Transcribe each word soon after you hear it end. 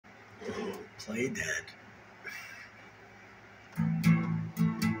Play dead.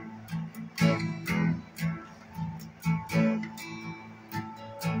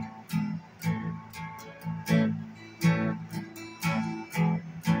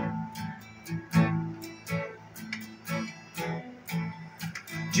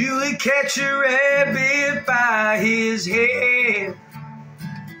 Julie catch a rabbit by his head.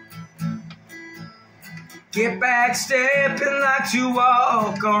 Get back stepping like to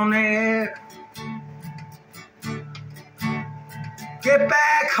walk on air. Get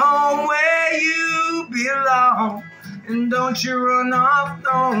back home where you belong, and don't you run off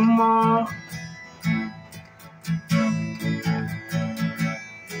no more.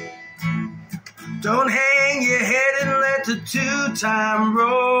 Don't hang your head and let the two-time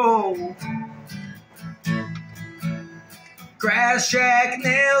roll. Grass shack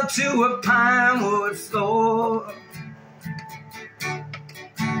nailed to a pine wood floor.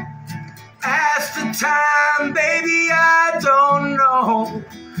 Ask the time, baby, I don't know.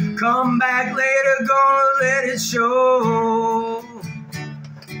 Come back later, gonna let it show.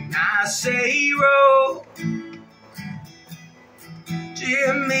 I say roll,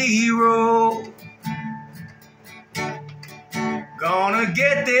 Jimmy, roll. Gonna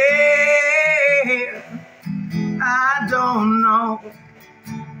get there, I don't know.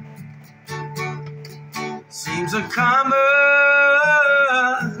 Seems a common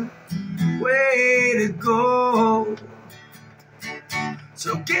way to go.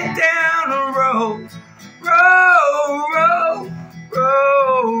 So get down the road, roll, roll,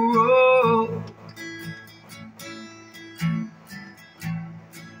 roll, roll.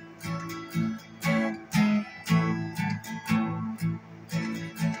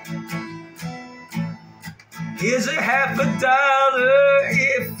 Here's $50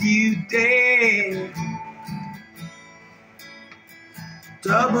 if you dare.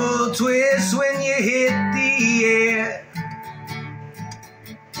 Double twist when you hit the air.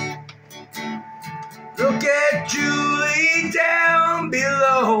 Look at Julie down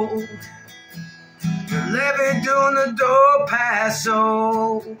below. The levee doing the door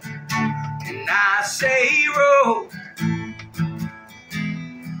paso. And I say roll,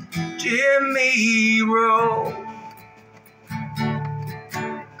 Jimmy, roll.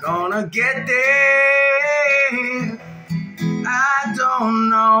 Gonna get there, I don't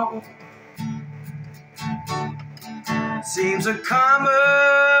know. Seems a common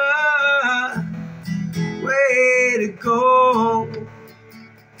way to go.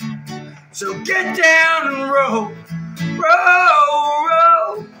 So get down and roll, roll,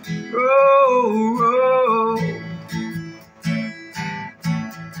 roll, roll, roll.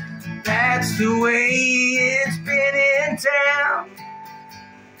 That's the way it's been in town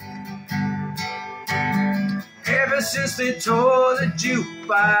ever since they tore the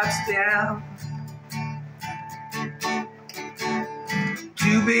jukebox down.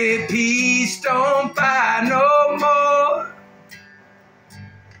 2-bit piece don't buy no more,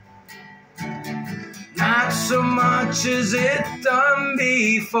 not so much as it done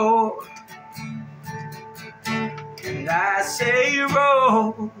before. And I say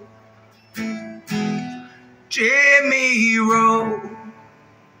roll, Jimmy, roll.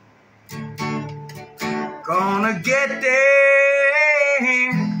 Gonna get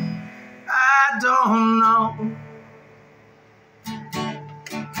there, I don't know.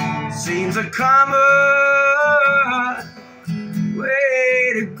 Seems a common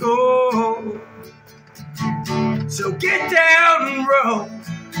way to go. So get down and roll,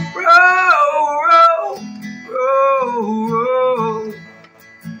 roll, roll, roll, roll.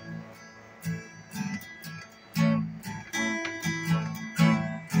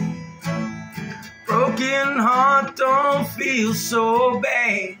 Broken heart don't feel so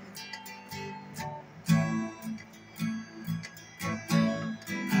bad.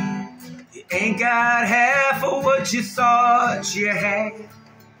 You ain't got half of what you thought you had.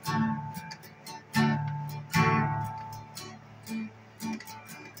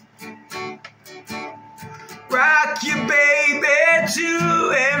 Rock your baby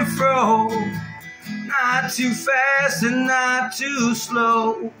to and fro, not too fast and not too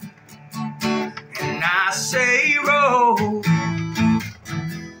slow. And I say roll,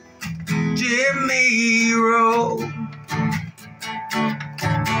 Jimmy, roll.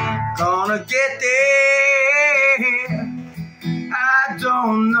 Gonna get there, I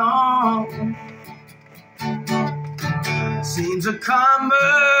don't know. Seems a common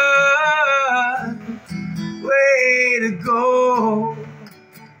way to go.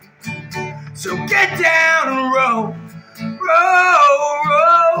 So get down and roll, roll,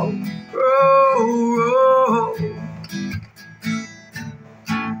 roll, roll, roll.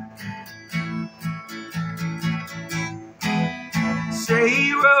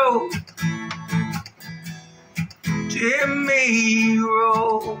 say roll, Jimmy,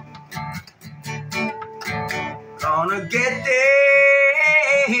 roll. Gonna get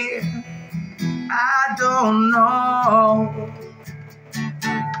there, I don't know.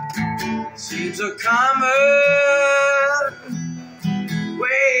 Seems a common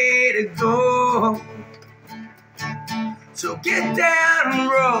way to go. So get down and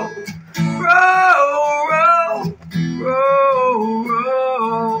roll, roll.